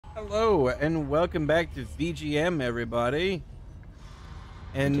Hello and welcome back to VGM, everybody,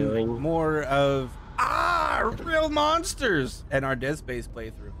 and more of Real Monsters and our Dead Space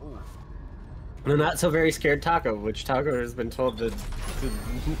playthrough. Ooh. The not so very scared Taco, which Taco has been told to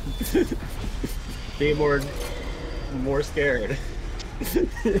be more scared.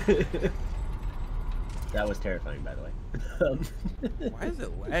 That was terrifying, by the way. Why is it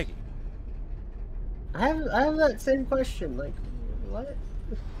lagging? I have that same question. Like, what?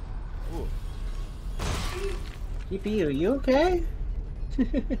 Ooh. CPU, you okay?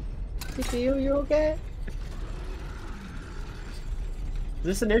 CPU, you okay? Is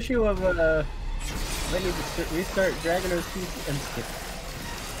this an issue of I need to restart Dragonos PC? I'm skipping.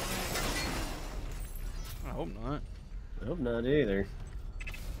 I hope not. I hope not either.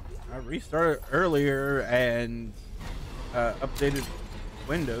 I restarted earlier and updated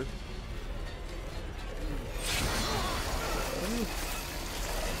Windows.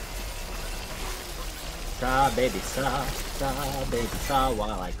 Saw, baby, saw, baby, saw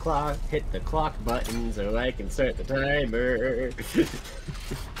while I hit the clock button so I can start the timer.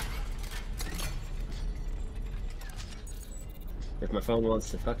 If my phone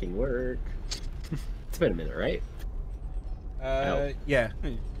wants to fucking work. It's been a minute, right? Yeah.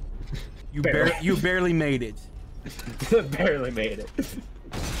 You barely made it. Barely made it.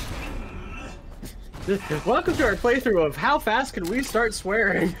 Welcome to our playthrough of How Fast Can We Start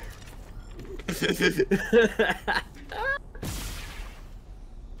Swearing? Okay,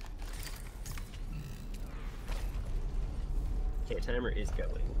 timer is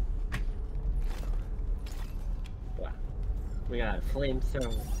going. Wow. We got a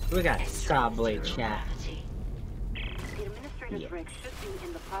flamethrower. We got a saw blade chat. The administrative rig should be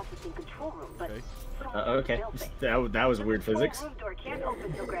in the processing control room, but okay. That was weird physics. The room door can't open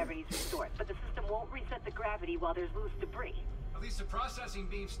until gravity is restored, but the system won't reset the gravity while there's loose debris. At least the processing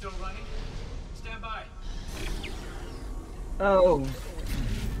beam's still running. Stand by. Oh,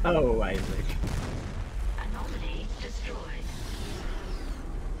 Isaac. Anomaly destroyed.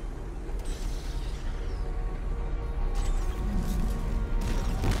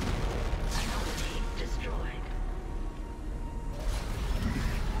 Anomaly destroyed.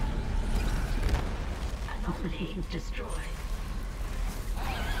 Anomaly destroyed.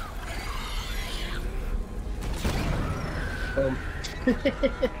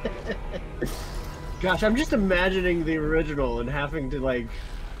 Gosh, I'm just imagining the original and having to, like...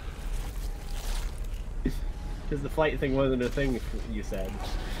 Because the flight thing wasn't a thing, you said.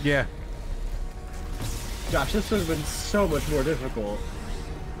 Yeah. Gosh, this would have been so much more difficult.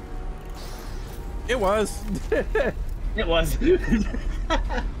 It was. It was.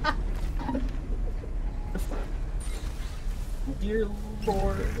 Dear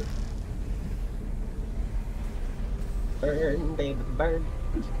Lord. Burn, baby, burn.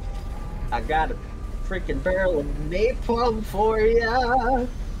 I got a freaking barrel of napalm for ya.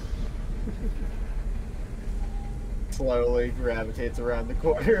 Slowly gravitates around the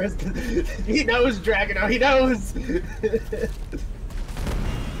corner. He knows, Dragono, he knows.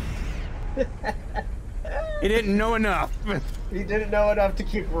 He didn't know enough. He didn't know enough to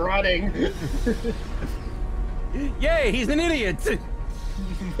keep running. Yay, he's an idiot.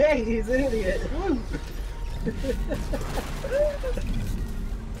 Yay, he's an idiot.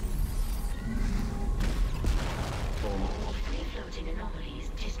 Free-floating anomalies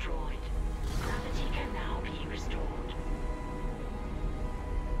destroyed. Gravity can now be restored.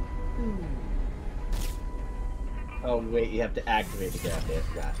 Oh wait, you have to activate the gravity. I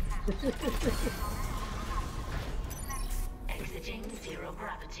forgot. Exiting zero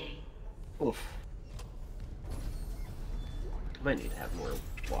gravity. Oof. Might need to have more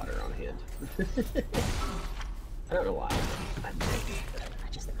water on hand. I don't know why. I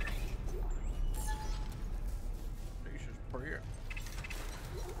just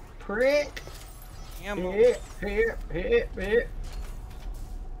prick. Ammo. Hit.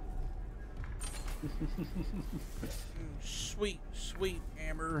 Sweet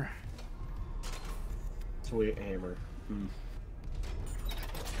hammer. Sweet hammer.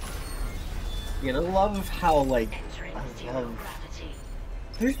 You know, I love how, like,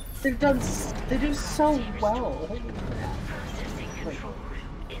 they do so well. Like,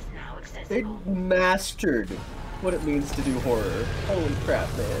 they mastered what it means to do horror. Holy crap,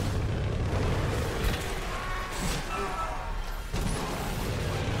 man.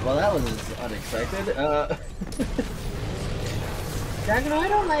 Well, that was unexpected. Dragon, I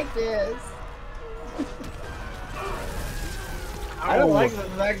don't like this. I don't like the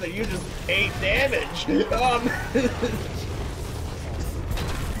fact that you just ate damage. Ow.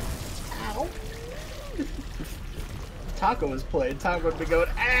 Taco was playing, Taco would be going,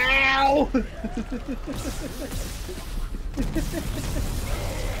 ow!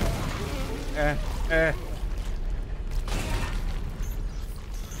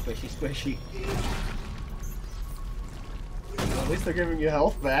 Squishy, squishy. At least they're giving you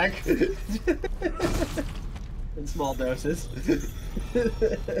health back. In small doses.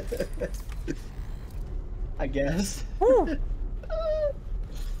 I guess.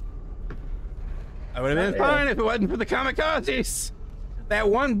 I would have been fine if it wasn't for the kamikazes. That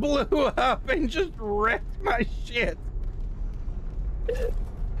one blew up and just wrecked my shit.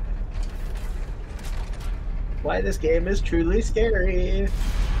 Why this game is truly scary.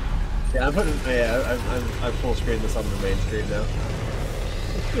 Yeah, I'm putting. Yeah, I'm full screen this on the main screen now.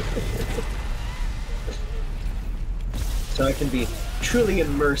 So I can be truly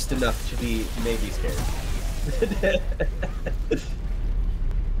immersed enough to be maybe scared.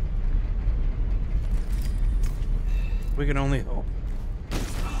 We can only hope.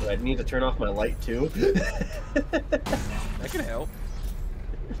 Do I need to turn off my light too? That can help.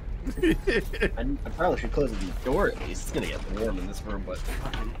 I probably should close the door at least. It's gonna get warm in this room, but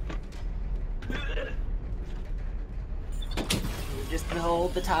just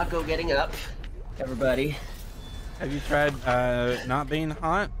behold the taco getting up. Everybody, have you tried not being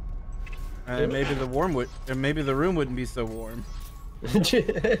hot? Maybe the room wouldn't be so warm.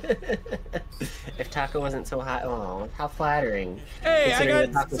 If Taco wasn't so hot, oh, how flattering. Hey, I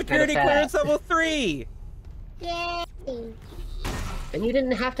got security clearance level 3! Yay! And you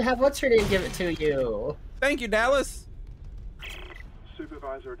didn't have to have what's her name give it to you. Thank you, Dallas.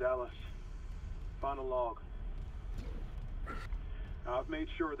 Supervisor Dallas, final log. I've made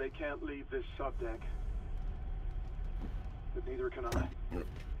sure they can't leave this subdeck, but neither can I.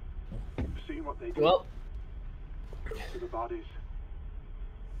 You've seen what they do to the bodies,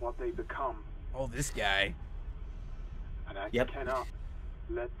 what they become. Oh, this guy. And I cannot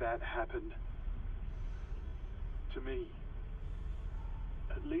let that happen to me.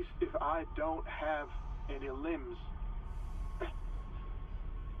 At least if I don't have any limbs.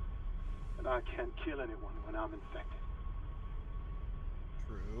 And I can't kill anyone when I'm infected.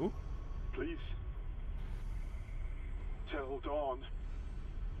 True. Please tell Dawn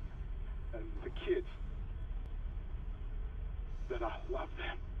and the kids that I love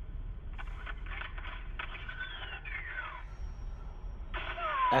them.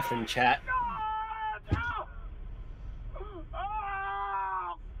 F in chat.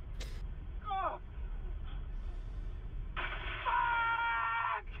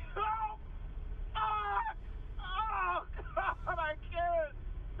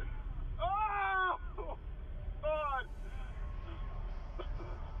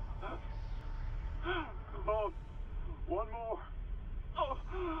 One more. Oh.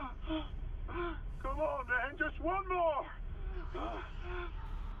 Come on, man, just one more.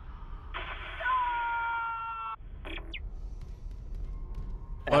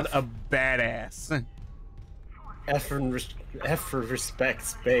 What a badass. F for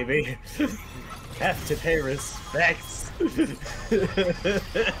respects, baby. F to pay respects.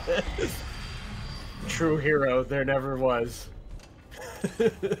 True hero there never was.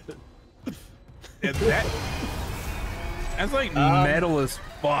 Yeah, that's like metal as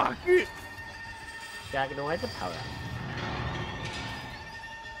fuck. Dragon, where's the power up?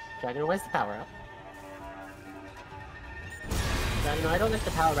 Dragon, where's the power up? Dragon, I don't like the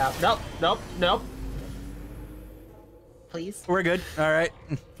power up. Nope, nope, nope. Please. We're good. All right.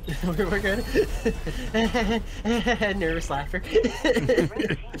 We're good. Nervous laughter.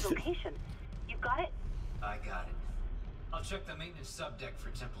 Location. You got it? I got it. I'll check the maintenance subdeck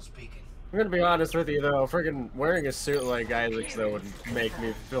for Temple's Beacon. I'm gonna be honest with you though, friggin' wearing a suit like Isaac's though would make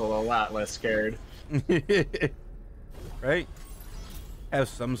me feel a lot less scared. Right? Have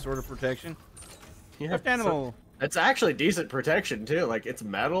some sort of protection. Yeah, animal. It's actually decent protection too. Like it's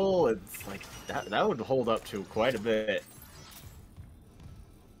metal. It's like that would hold up to quite a bit.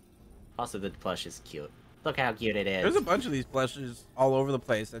 Also, the plush is cute. Look how cute it is. There's a bunch of these plushes all over the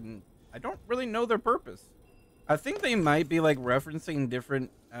place, and I don't really know their purpose. I think they might be like referencing different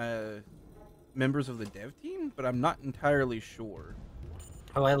members of the dev team, but I'm not entirely sure.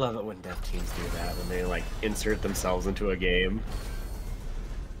 Oh, I love it when dev teams do that, when they like insert themselves into a game.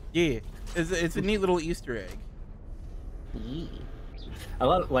 Yeah, it's a neat little Easter egg. Yeah. I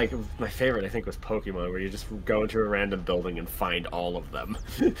love, like, my favorite I think was Pokemon, where you just go into a random building and find all of them.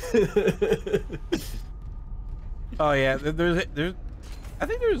 Oh yeah, there's I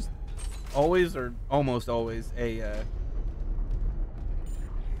think there's always or almost always a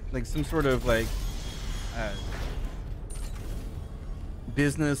like some sort of like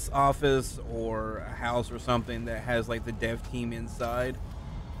business office or a house or something that has like the dev team inside.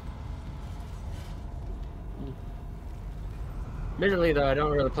 Admittedly, though, I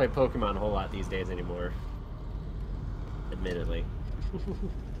don't really play Pokemon a whole lot these days anymore. Admittedly.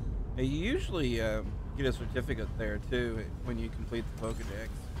 You usually get a certificate there too when you complete the Pokedex.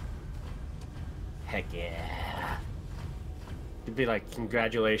 Heck yeah. It'd be like,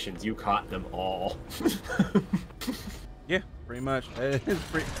 congratulations, you caught them all. Yeah, pretty much.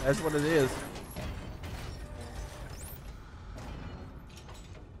 That's what it is.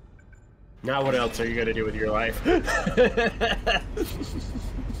 Now what else are you gonna do with your life?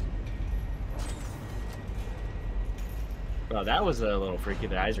 Well, that was a little freaky.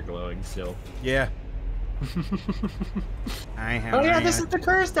 The eyes are glowing still. Yeah. Oh yeah, this is the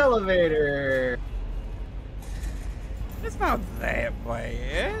cursed elevator! It's not that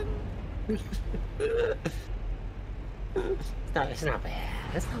bad. It's not bad.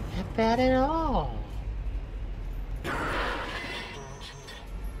 It's not that bad at all.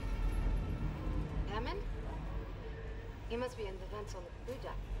 Hammond? He must be in the vents on the blue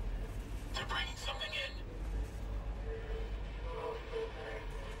deck. They're bringing something in.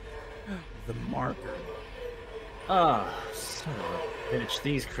 The marker. Oh, son of a bitch,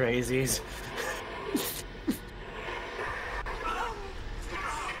 these crazies.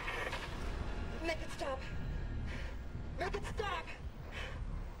 Make it stop. Make it stop.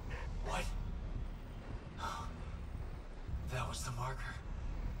 What? That was the marker.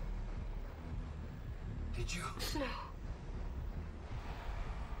 Did you? No.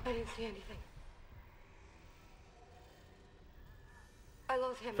 I didn't see anything. I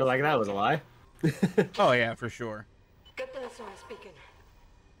lost him. Feel like that was a lie. Oh yeah, for sure. Get the SOS beacon.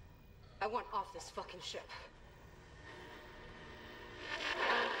 I want off this fucking ship.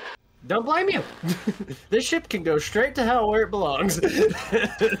 Don't blame you. This ship can go straight to hell where it belongs.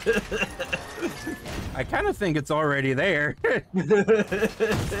 I kind of think it's already there.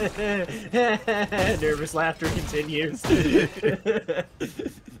 Nervous laughter continues.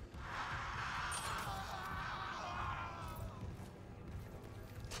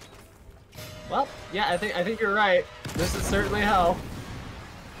 Well, yeah, I think you're right. This is certainly hell.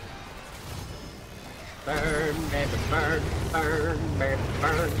 Burn, baby, burn, burn, baby,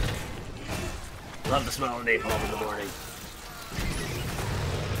 burn. Love the smell of napalm in the morning.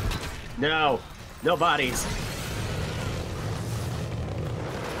 No, no bodies.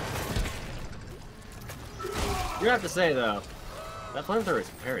 You have to say though, that flamethrower is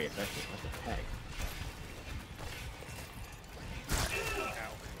very effective. What the heck?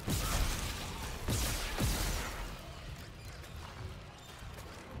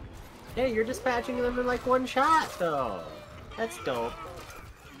 Hey, you're dispatching them in like one shot, though. That's dope.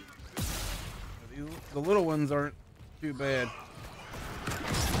 The little ones aren't too bad.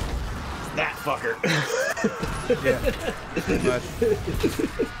 That fucker. Yeah, pretty much.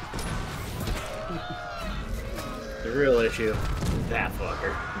 The real issue, that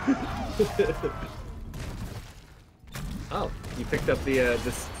fucker. Oh, you picked up the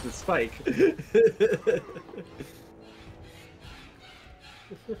spike.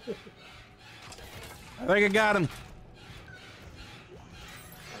 I think I got him.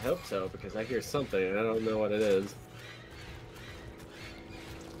 I hope so, because I hear something and I don't know what it is.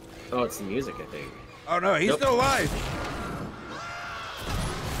 Oh, it's the music, I think. Oh no, he's still alive.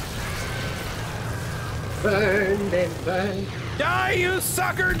 Burn, baby, burn. Die, you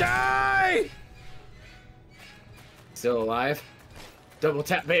sucker, die! Still alive? Double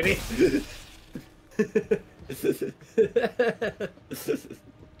tap, baby.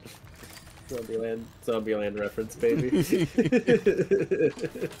 Zombieland reference, baby.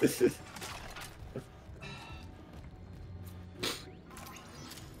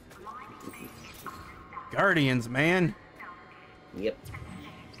 Guardians, man. Yep.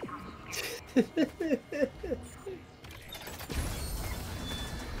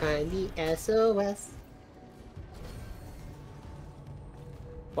 Find the SOS.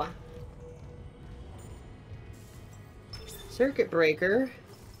 What? Circuit breaker.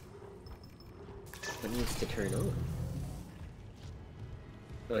 What needs to turn on?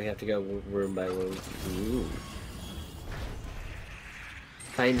 Oh, you have to go room by room. Ooh.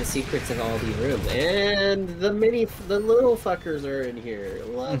 Find the secrets of all the rooms. And the little fuckers are in here.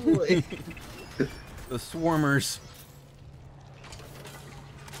 Lovely. The swarmers.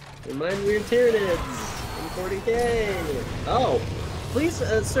 Remind weird Tyranids in 40K. Oh, please,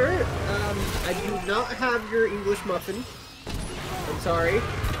 sir, I do not have your English muffin. I'm sorry.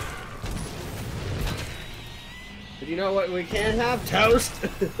 But you know what we can have? Toast!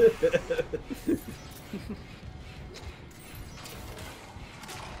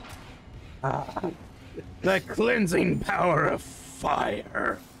 The cleansing power of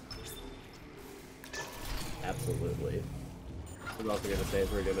fire. Absolutely. I'm also gonna say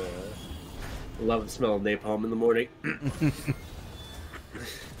we're gonna love the smell of napalm in the morning.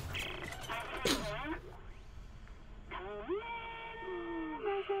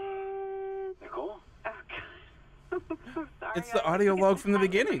 Nicole? I'm so sorry. It's the audio log from the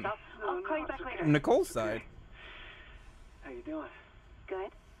beginning. I'll call you back later. From Nicole's side. How you doing?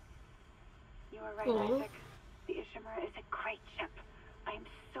 Good. You are right, Aw. Isaac. The Ishimura is a great ship. I am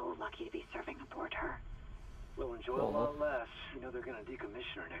so lucky to be serving aboard her. We'll enjoy a lot less. You know they're gonna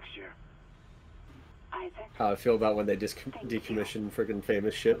decommission her next year. Isaac, How I feel about when they decommission friggin'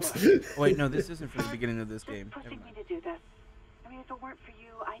 famous ships. Wait, no, this isn't from the beginning of this just game. Never pushing me mind. to do this. I mean, if it weren't for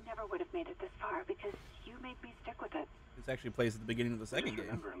you, I never would have made it this far because you made me stick with it. This actually plays at the beginning of the second game,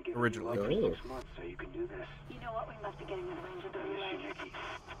 Remember, I'm giving originally. you Oh. 6 months so you can do this. You know what? We must be getting in range of the I miss relay. you, Nikki.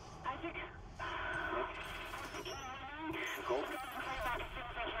 Isaac? Nicole?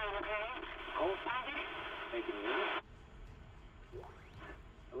 Nicole? Hey, can you hear me?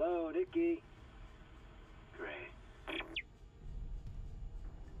 Hello, Nikki. Great.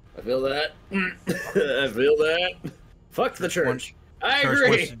 I feel that. I feel that. Fuck the church. I Church wants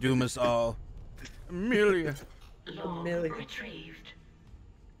agree. to doom us all. Amelia. Amelia. Retrieved.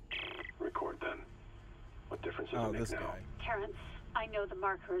 Record then. What difference does Oh, it make this now? guy. Terrence, I know the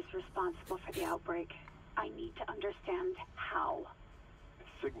marker is responsible for the outbreak. I need to understand how. It's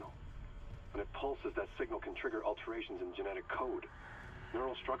signal. When it pulses, that signal can trigger alterations in genetic code.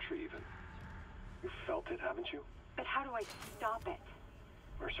 Neural structure even. You felt it, haven't you? But how do I stop it?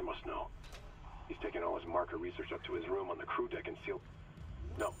 Mercer must know. He's taken all his marker research up to his room on the crew deck and sealed...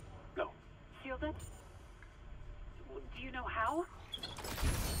 No. Sealed it? Do you know how?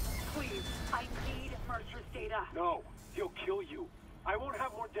 Please, I need Mercer's data. No. He'll kill you. I won't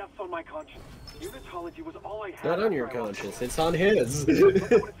have more deaths on my conscience. Unitology was all I had. Not on your after I lost conscience. it. It's on his. Look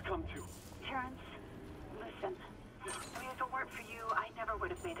what it's come to. Terrence, listen. I mean, if it weren't for you, I never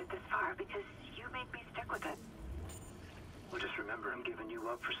would have made it this far because you made me stick with it. Well, just remember, I'm giving you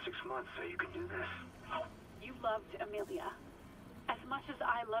up for 6 months so you can do this. You loved Amelia as much as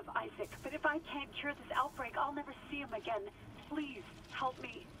I love Isaac, but if I can't cure this outbreak, I'll never see him again. Please, help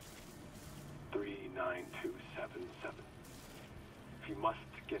me. 39277. If you must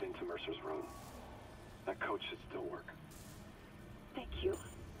get into Mercer's room, that code should still work. Thank you.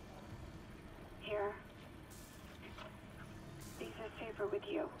 Here. These are safer with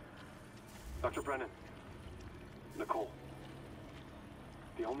you. Dr. Brennan. Nicole.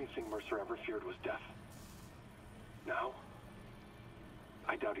 The only thing Mercer ever feared was death. Now,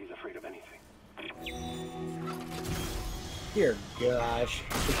 I doubt he's afraid of anything. Dear gosh.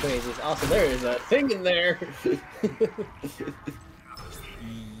 The craziest. Also, there is a thing in there.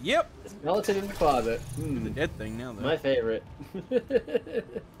 Yep. Skeleton in the closet. The dead thing now, though. My favorite.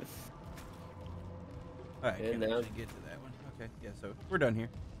 Alright, And can't now- actually get to that one. Okay, yeah, so we're done here.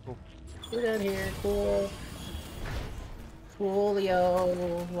 Cool. We're down here. Cool.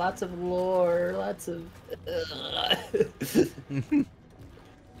 Coolio. Lots of lore. Lots of.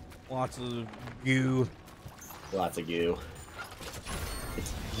 Lots of goo. Lots of goo.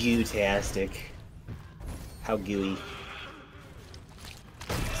 It's goo-tastic. How gooey.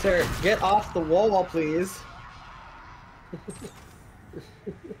 Sir, get off the wall, please.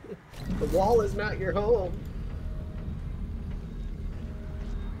 The wall is not your home.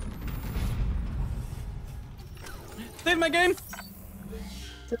 Save my game!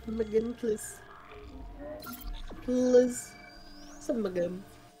 Save them again, please. Please. Save them again.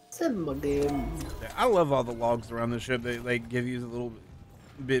 Save them again. Yeah, I love all the logs around the ship. They give you a little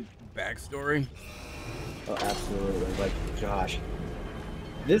bit backstory. Oh, absolutely. Like, gosh.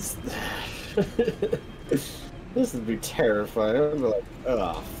 This... this would be terrifying. I'd be like,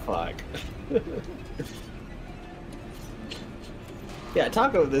 oh, fuck. Yeah,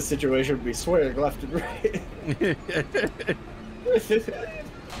 Taco in this situation would be swearing left and right.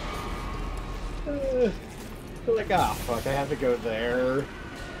 Like, oh, fuck, I have to go there.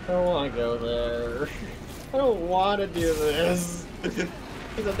 I don't want to go there. I don't want to do this. Because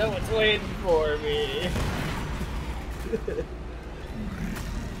I know what's waiting for me.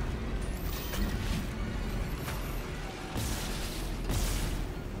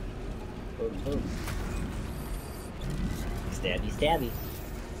 Boom, boom. Stabby, stabby.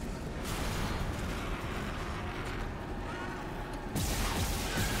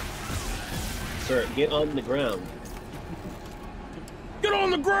 Sir, get on the ground. Get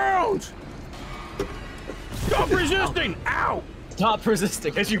on the ground! Stop resisting! Ow! Stop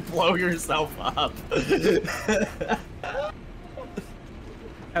resisting as you blow yourself up.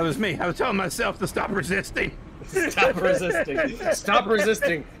 That was me. I was telling myself to stop resisting. Stop resisting. Stop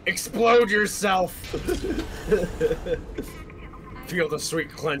resisting. Explode yourself. Feel the sweet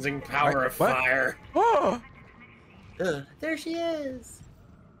cleansing power of What? fire. Oh, There she is.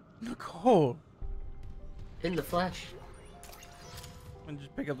 Nicole. In the flesh. And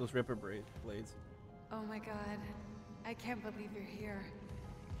just pick up those ripper blades. Oh my god. I can't believe you're here.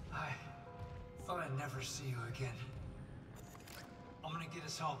 I thought I'd never see you again. I'm gonna get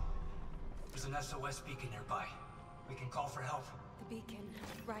us home. There's an SOS beacon nearby. We can call for help. The beacon,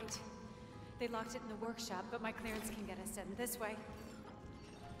 right. They locked it in the workshop, but my clearance can get us in this way.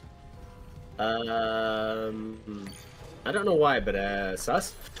 I don't know why, but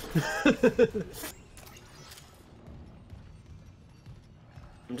sus.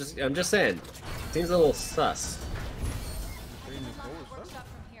 I'm just saying. Seems a little sus. Workshop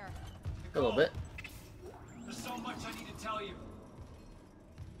from here. A little bit. There's so much I need to tell you.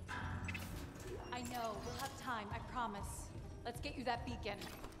 I know, we'll have time, I promise. Let's get you that beacon.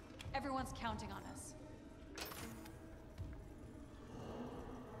 Everyone's counting on us.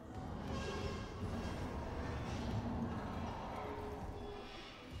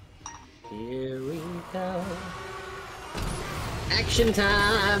 Here we go. Action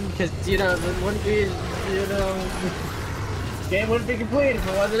time! Because, you know, it wouldn't be, you know... This game wouldn't be complete if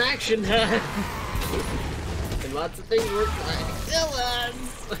it wasn't action time! And lots of things were trying to kill us!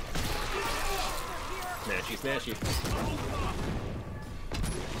 Smashy, smashy.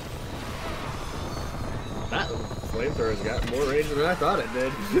 That flamethrower's got more range than I thought it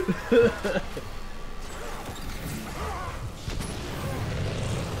did.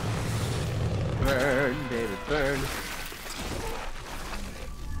 Burn, baby, burn.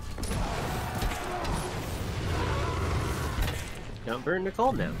 Don't burn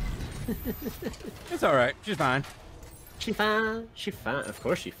Nicole now. It's all right. She's fine. She fine. She fine. Of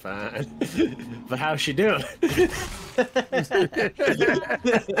course she fine. But how's she doing? I've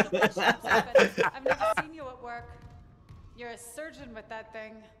never seen you at work. You're a surgeon with that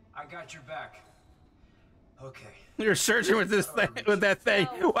thing. I got your back. Okay. You're searching with this thing, with that thing.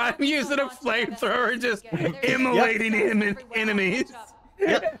 While I'm using a flamethrower, just immolating enemies.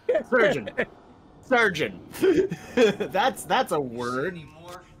 Yep. Surgeon. Surgeon. That's a word. Any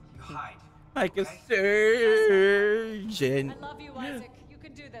more? You hide. Like a surgeon. I love you, Isaac. You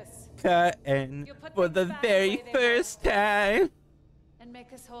can do this. Cutting for the very first time. And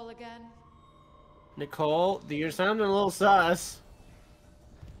make us whole again. Nicole, you're sounding a little sus.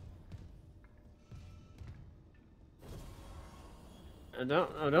 I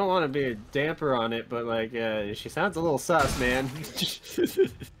don't want to be a damper on it, but like, she sounds a little sus, man. It's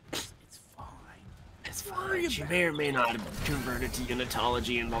fine. It's fine. She may or may not have converted to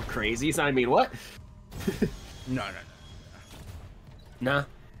unitology and all crazies. I mean, what? No. Nah.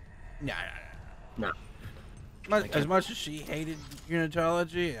 No. Nah. As much as she hated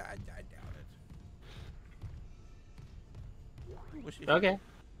unitology, I doubt it. Okay.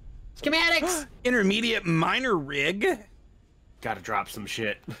 Schematics! Intermediate minor rig? Gotta drop some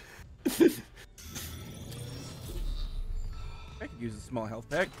shit. I could use a small health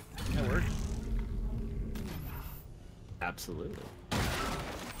pack. That works. Absolutely.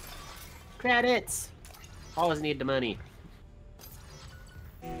 Credits! Always need the money.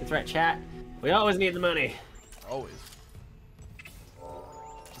 That's right, chat. We always need the money. Always.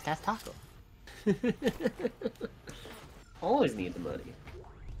 Just ask Taco. Always need the money.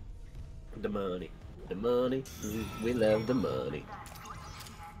 The money. The money. We love the money.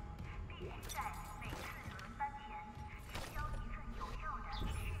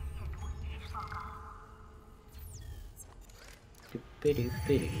 Give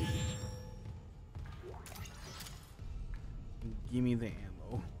me the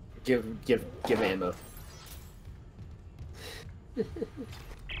ammo. Give ammo. Which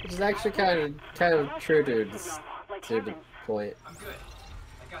is actually kind of true to the point. I'm good.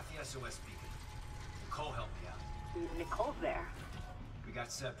 I got the SOS beacon. Nicole helped me out. Nicole's there. We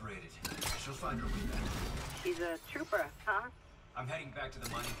got separated. She'll find her way back. She's a trooper, huh? I'm heading back to the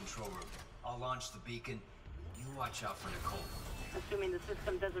mining control room. I'll launch the beacon. You watch out for Nicole. Assuming the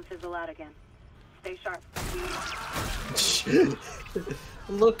system doesn't fizzle out again. Stay sharp.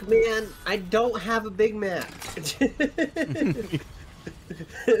 Look, man, I don't have a Big Mac.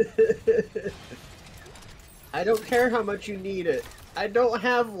 I don't care how much you need it. I don't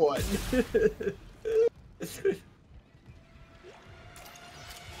have one.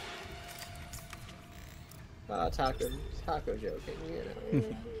 Taco joking, you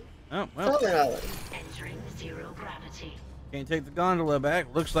know. Oh, well. Entering zero gravity. Can't take the gondola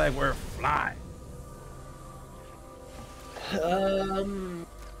back. Looks like we're flying.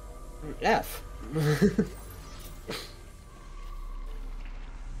 F.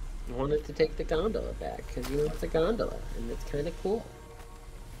 I wanted to take the gondola back, because you know it's a gondola, and it's kind of cool.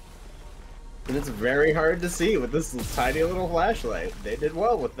 And it's very hard to see with this tiny little flashlight. They did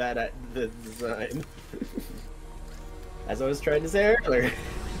well with that the design. As I was trying to say earlier.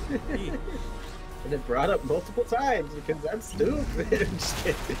 And it brought up multiple times, because I'm stupid. I'm just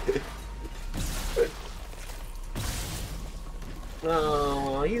kidding.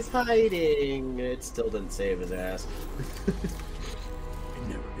 Oh, he's hiding. It still didn't save his ass. It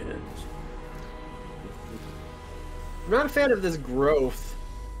never did. I'm not a fan of this growth.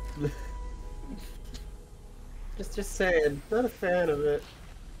 just saying, not a fan of it.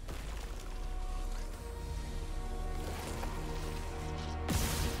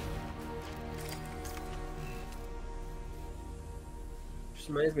 Just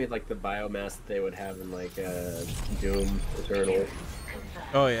reminds me of like the biomass that they would have in like Doom Eternal.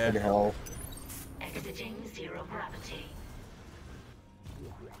 Oh yeah. In Hell. Exiting zero gravity.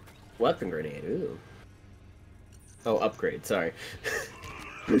 Weapon grenade, ooh. Oh, upgrade, sorry.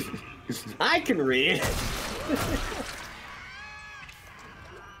 I can read!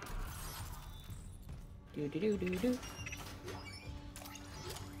 Do do do do do.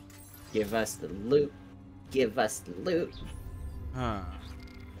 Give us the loot. Give us the loot. Huh.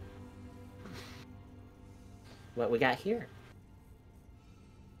 What we got here?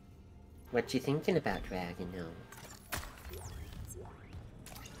 What you thinking about, Dragon? No.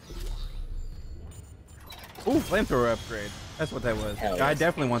 Ooh, flamethrower upgrade. That's what that was. Hell I yes.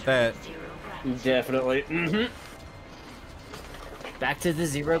 definitely want that. Definitely. Mm-hmm. Back to the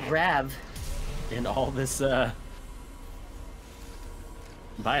zero grav. And all this,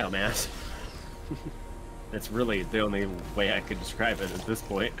 biomass. That's really the only way I could describe it at this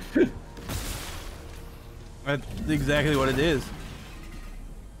point. That's exactly what it is.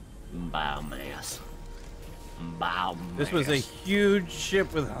 Biomass. Biomass. This was a huge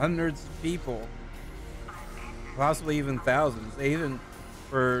ship with hundreds of people. Possibly even thousands. They even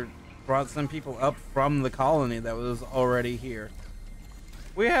brought some people up from the colony that was already here.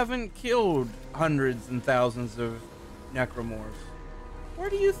 We haven't killed hundreds and thousands of necromorphs. Where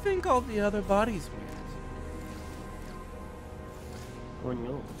do you think all the other bodies went? On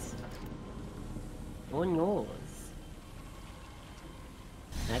yours. On yours.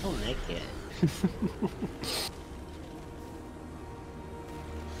 I don't like it.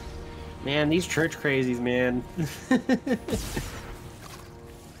 Man, these church crazies, man. There's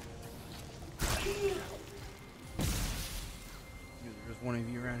one of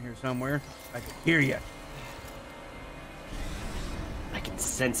you around here somewhere. I can hear you. I can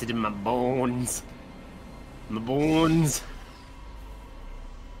sense it in my bones. My bones.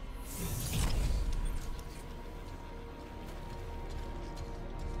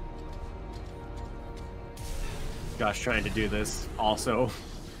 Gosh, trying to do this also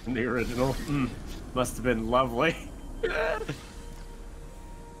in the original must have been lovely.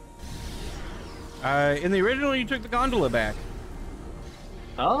 In the original, you took the gondola back.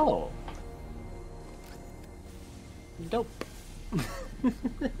 Oh. Dope.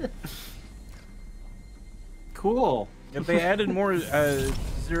 Cool. If they added more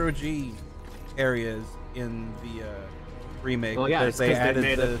zero-G areas in the remake, well, yeah, because they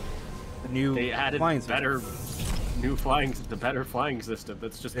added the new they added flying better the better flying system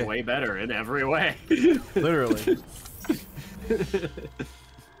that's just way better in every way. Literally.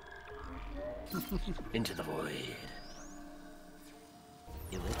 Into the void.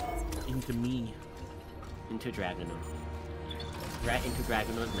 Into me. Into Dragonos. Right into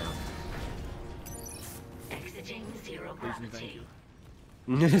Dragonos now. Exiting zero gravity.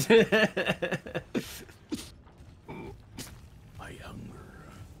 My hunger.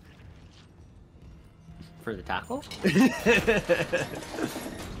 For the taco?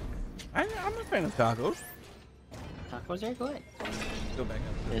 I'm a fan of tacos. Tacos are good. Go back up.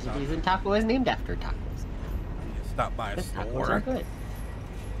 There's a reason taco is named after tacos. Stop by a Tacos are store. good.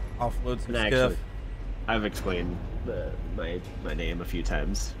 Offload some Actually, stuff. I've explained my name a few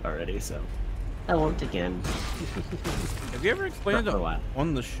times already, so I won't again. Have you ever explained it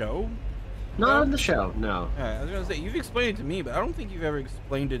on the show? Not on the show, no. I was gonna say, you've explained it to me, but I don't think you've ever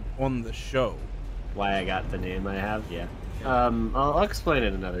explained it on the show. Why I got the name I have? Yeah. I'll explain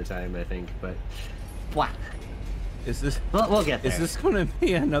it another time, I think, but... Wow. Is this... We'll get there. Is this gonna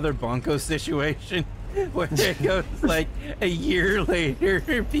be another Bonko situation? Where it goes like a year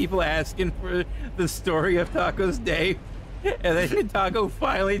later, people asking for the story of Taco's day, and then Taco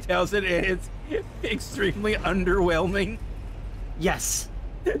finally tells it, and it's extremely underwhelming. Yes.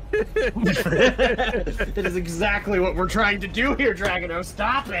 That is exactly what we're trying to do here, Dragano.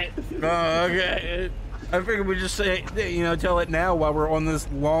 Stop it! Oh, okay. I figured we just say, you know, tell it now while we're on this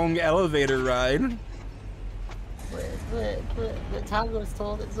long elevator ride. But Tom was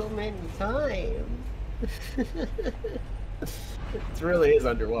told it so many times. It really is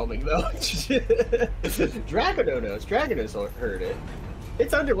underwhelming, though. Dragano knows. Dragano's heard it.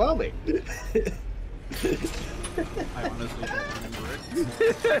 It's underwhelming. I honestly don't remember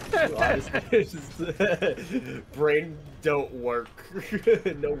it. Brain don't work.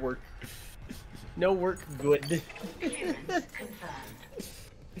 No work. No work good.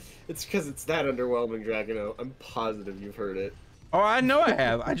 It's because it's that underwhelming, Dragano. I'm positive you've heard it. Oh, I know I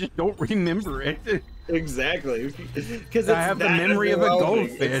have. I just don't remember it. Exactly. Because I have the memory of a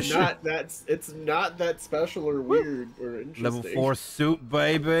goldfish. It's not that special or weird or interesting. Level 4 suit,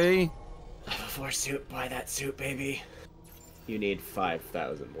 baby. Level 4 suit. Buy that suit, baby. You need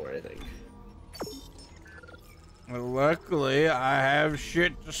 5,000 more, I think. Well, luckily, I have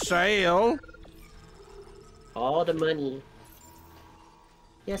shit to sell. All the money.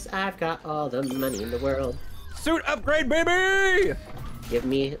 Yes, I've got all the money in the world. Suit upgrade, baby! Give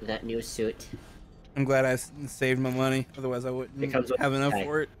me that new suit. I'm glad I saved my money. Otherwise, I wouldn't have enough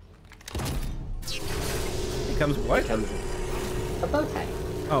for it. It comes what? It comes a bow tie.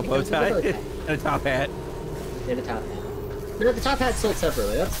 Oh, bow tie? And a top hat. And a top hat. No, the top hat's sold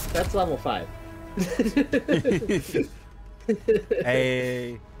separately. That's level 5.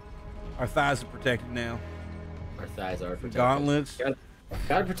 Hey, our thighs are protected now. Our thighs are protected. Gauntlets.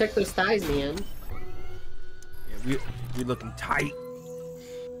 Gotta protect those thighs, man. Yeah, we looking tight.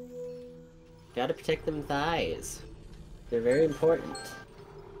 Gotta protect them thighs. They're very important.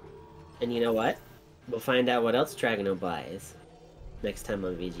 And you know what? We'll find out what else Dragano buys next time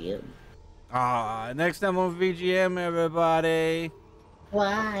on VGM. Next time on VGM, everybody.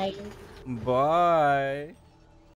 Bye. Bye.